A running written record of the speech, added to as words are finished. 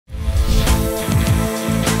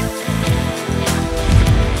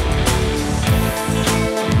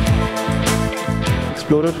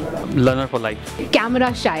explorer. Learner for life.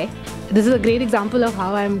 Camera shy. This is a great example of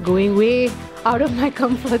how I'm going way out of my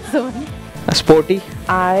comfort zone. Sporty.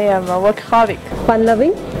 I am a workaholic.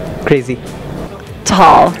 Fun-loving. Crazy.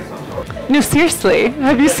 Tall. No, seriously.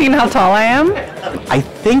 Have you seen how tall I am? I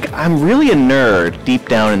think I'm really a nerd deep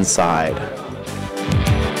down inside.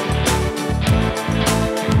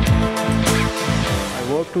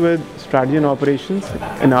 I worked with strategy and operations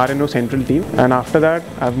in RNO Central team, and after that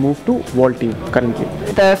I've moved to Vault team currently.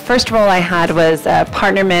 The first role I had was a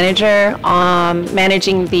partner manager,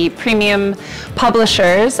 managing the premium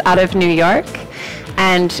publishers out of New York.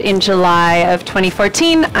 And in July of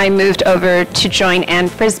 2014, I moved over to join Ann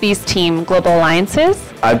Frisbee's team, Global Alliances.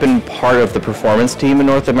 I've been part of the performance team in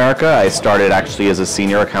North America. I started actually as a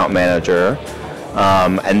senior account manager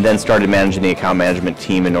and then started managing the account management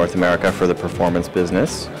team in North America for the performance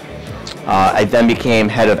business. I then became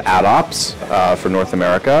head of ad ops for North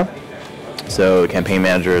America, so campaign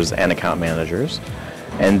managers and account managers.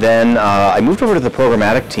 And then I moved over to the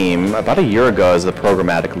programmatic team about a year ago as the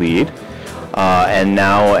programmatic lead. And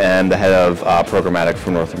now am the head of programmatic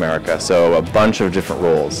for North America. So a bunch of different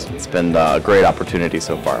roles. It's been a great opportunity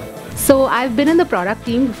so far. So I've been in the product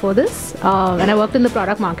team before this, and I worked in the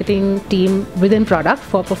product marketing team within product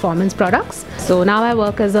for performance products. So now I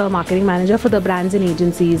work as a marketing manager for the brands and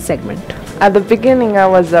agencies segment. At the beginning, I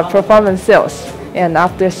was a performance sales, and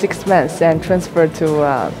after 6 months, I transferred to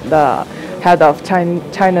the head of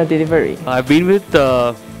China delivery. I've been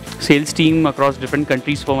with sales team across different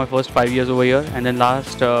countries for my first 5 years over here, and then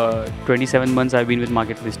last 27 months I've been with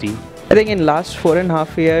marketplace team. I think in last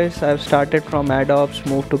 4.5 years I've started from ad ops,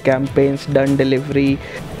 moved to campaigns, done delivery,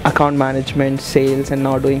 account management, sales, and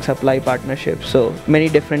now doing supply partnerships. So many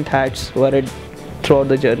different hats were it throughout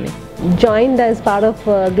the journey. Joined as part of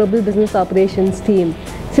Global Business Operations team.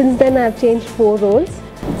 Since then I've changed 4 roles.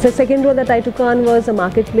 The second role that I took on was a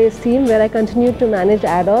marketplace team where I continued to manage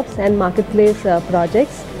ad ops and marketplace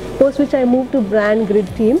projects. Post which I moved to brand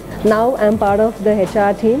grid team. Now I'm part of the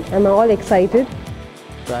HR team. I'm all excited.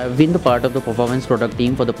 So I've been the part of the performance product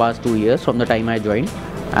team for the past 2 years from the time I joined,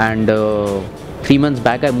 and 3 months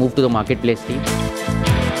back I moved to the marketplace team.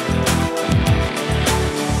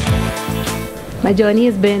 My journey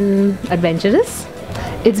has been adventurous.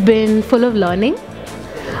 It's been full of learning.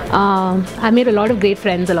 I made a lot of great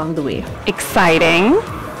friends along the way. Exciting,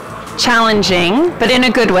 challenging, but in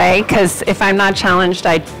a good way, because if I'm not challenged,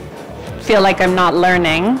 I feel like I'm not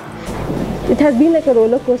learning. It has been like a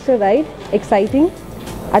roller coaster ride, exciting,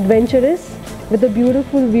 adventurous, with a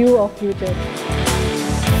beautiful view of future.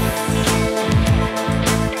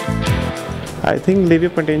 I think Live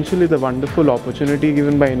Your Potential is a wonderful opportunity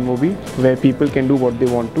given by InMobi, where people can do what they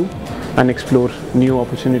want to and explore new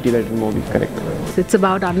opportunities at InMobi, correct? It's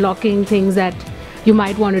about unlocking things that you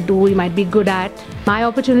might want to do, you might be good at. My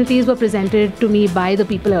opportunities were presented to me by the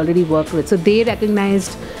people I already worked with. So they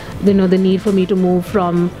recognized, the need for me to move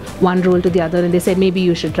from one role to the other, and they said, maybe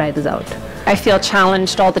you should try this out. I feel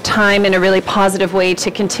challenged all the time in a really positive way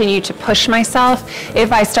to continue to push myself.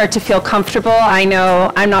 If I start to feel comfortable, I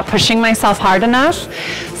know I'm not pushing myself hard enough.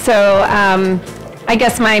 So I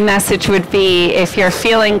guess my message would be, if you're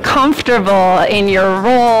feeling comfortable in your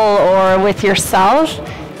role or with yourself,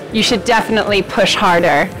 you should definitely push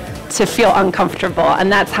harder to feel uncomfortable,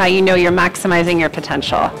 and that's how you know you're maximizing your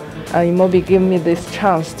potential. InMobi gave me this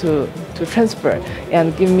chance to transfer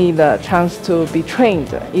and give me the chance to be trained,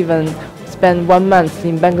 even spend 1 month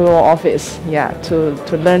in Bangalore office,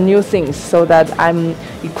 to learn new things so that I'm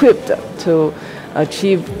equipped to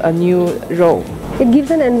achieve a new role. It gives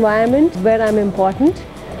an environment where I'm important,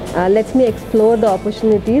 lets me explore the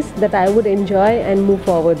opportunities that I would enjoy and move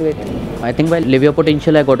forward with. I think while Live Your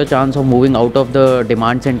Potential, I got a chance of moving out of the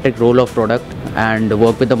demand-centric role of product and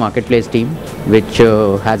work with the marketplace team, which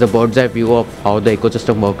has a bird's eye view of how the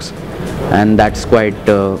ecosystem works, and that's quite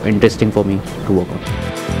interesting for me to work on.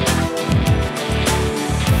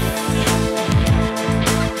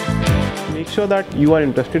 Make sure that you are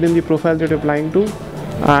interested in the profile that you're applying to,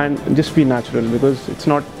 and just be natural, because it's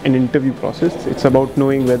not an interview process. It's about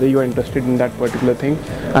knowing whether you are interested in that particular thing,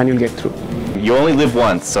 and you'll get through. You only live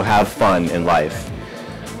once, so have fun in life.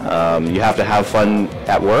 You have to have fun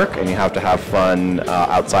at work, and you have to have fun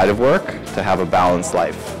outside of work to have a balanced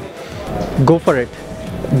life. Go for it.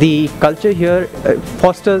 The culture here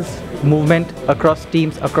fosters movement across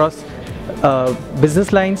teams, across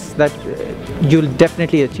business lines, that you'll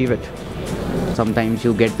definitely achieve it. Sometimes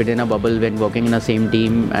you get within a bubble when working in the same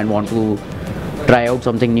team and want to try out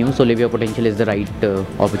something new, so Live Your Potential is the right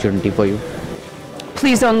opportunity for you.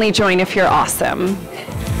 Please only join if you're awesome.